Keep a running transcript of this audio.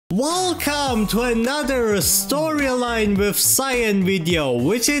Welcome to another storyline with Scyan video,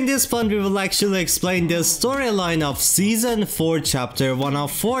 which in this one we will actually explain the storyline of Season 4 Chapter 1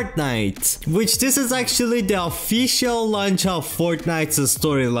 of Fortnite, which this is actually the official launch of Fortnite's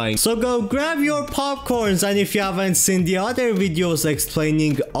storyline. So go grab your popcorns, and if you haven't seen the other videos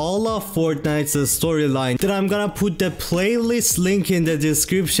explaining all of Fortnite's storyline, then I'm gonna put the playlist link in the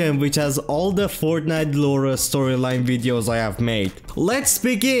description which has all the Fortnite lore storyline videos I have made. Let's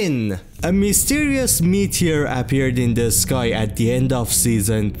begin! A mysterious meteor appeared in the sky at the end of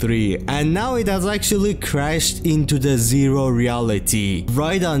Season 3, and now it has actually crashed into the zero reality,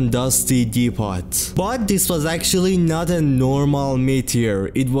 right on Dusty Depot. But this was actually not a normal meteor,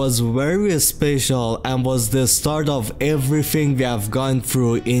 it was very special and was the start of everything we have gone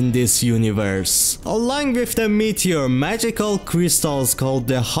through in this universe. Along with the meteor, magical crystals called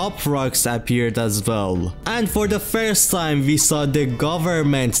the Hop Rocks appeared as well. And for the first time we saw the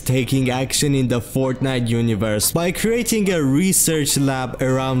government taking action in the Fortnite universe by creating a research lab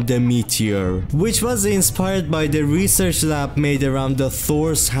around the meteor, which was inspired by the research lab made around the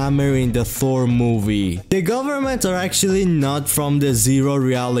Thor's hammer in the Thor movie. The government are actually not from the zero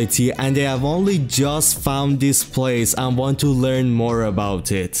reality, and they have only just found this place and want to learn more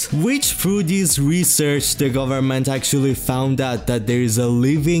about it, which through this research the government actually found out that there is a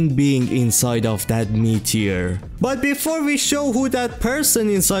living being inside of that meteor. But before we show who that person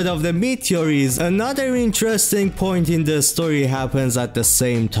inside of the meteor is, another interesting point in the story happens at the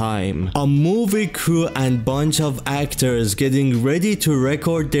same time. A movie crew and bunch of actors getting ready to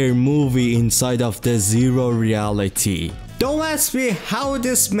record their movie inside of the zero reality. Don't ask me how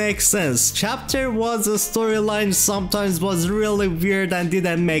this makes sense. Chapter 1's storyline sometimes was really weird and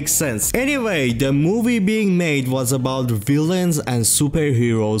didn't make sense. Anyway, the movie being made was about villains and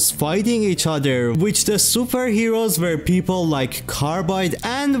superheroes fighting each other, which the superheroes were people like Carbide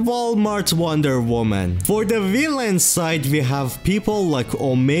and Walmart Wonder Woman. For the villain side, we have people like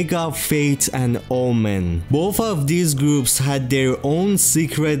Omega, Fate and Omen. Both of these groups had their own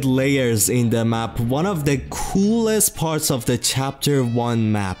secret layers in the map, one of the coolest parts of the Chapter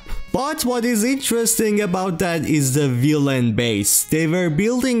 1 map. But what is interesting about that is the villain base. They were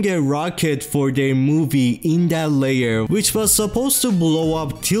building a rocket for their movie in that layer, which was supposed to blow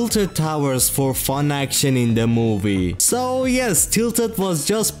up Tilted Towers for fun action in the movie. So yes, Tilted was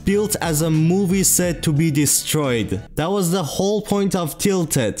just built as a movie set to be destroyed. That was the whole point of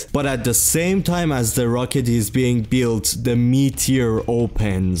Tilted. But at the same time as the rocket is being built, the meteor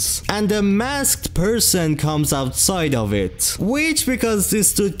opens, and a masked person comes outside of it. Which, because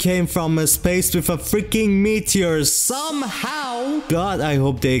this dude came from a space with a freaking meteor somehow. God, I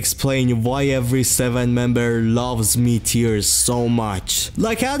hope they explain why every 7 member loves meteors so much.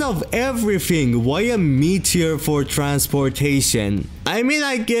 Like, out of everything, why a meteor for transportation? I mean,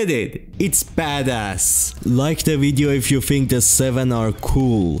 I get it. It's badass. Like the video if you think the 7 are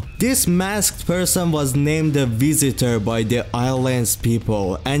cool. This masked person was named the Visitor by the island's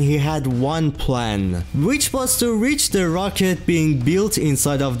people, and he had one plan, which was to reach the rocket being built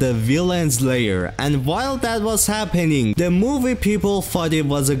inside of the villain's lair. And while that was happening, the movie people thought it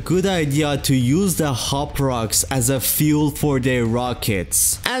was a good idea to use the Hop Rocks as a fuel for their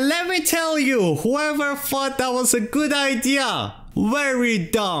rockets. And let me tell you, whoever thought that was a good idea, very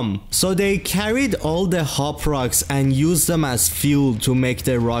dumb. So they carried all the Hop Rocks and used them as fuel to make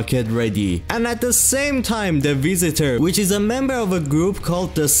the rocket ready. And at the same time, the Visitor, which is a member of a group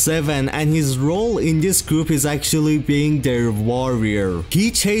called the 7, and his role in this group is actually being their warrior.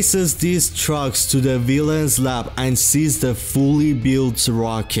 He chases these trucks to the villain's lab and sees the fully built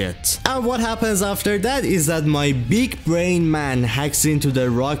rocket. And what happens after that is that my big brain man hacks into the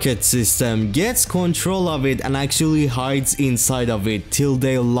rocket system, gets control of it and actually hides inside of it till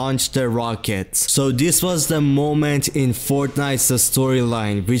they launch the rocket. So this was the moment in Fortnite's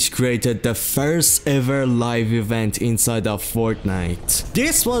storyline which created the first ever live event inside of Fortnite.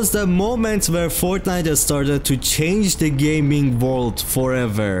 This was the moment where Fortnite started to change the gaming world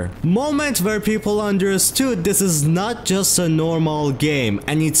forever. Moment where people understood this is not just a normal game,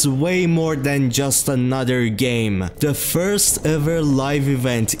 and it's way more than just another game. The first ever live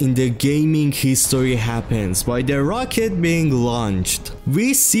event in the gaming history happens by the rocket being launched.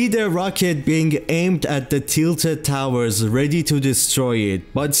 We see the rocket being aimed at the Tilted Towers, ready to destroy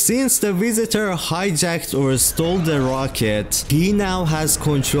it, but since the Visitor hijacked or stole the rocket, he now has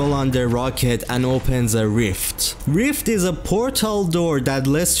control on the rocket and opens a rift. Rift is a portal door that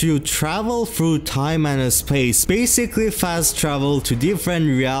lets you travel through time and space, basically fast travel to different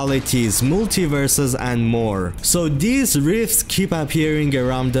realities, multiverses and more. So these rifts keep appearing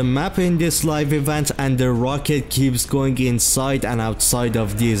around the map in this live event, and the rocket keeps going inside inside and outside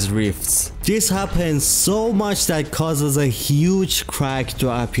of these rifts. This happens so much that causes a huge crack to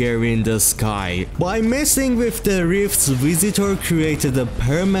appear in the sky. By messing with the rifts, Visitor created a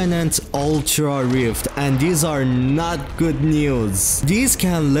permanent ultra rift, and these are not good news. These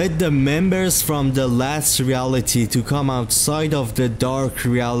can let the members from the last reality to come outside of the dark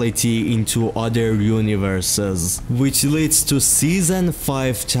reality into other universes, which leads to season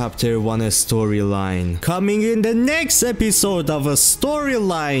 5 chapter 1 storyline. Coming in the next episode of a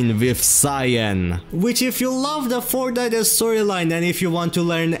storyline with Scyan, which if you love the Fortnite storyline and if you want to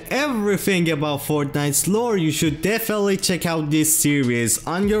learn everything about Fortnite's lore, you should definitely check out this series.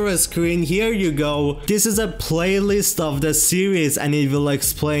 On your screen here you go. This is a playlist of the series and it will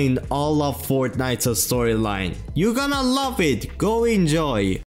explain all of Fortnite's storyline. You're gonna love it. Go enjoy.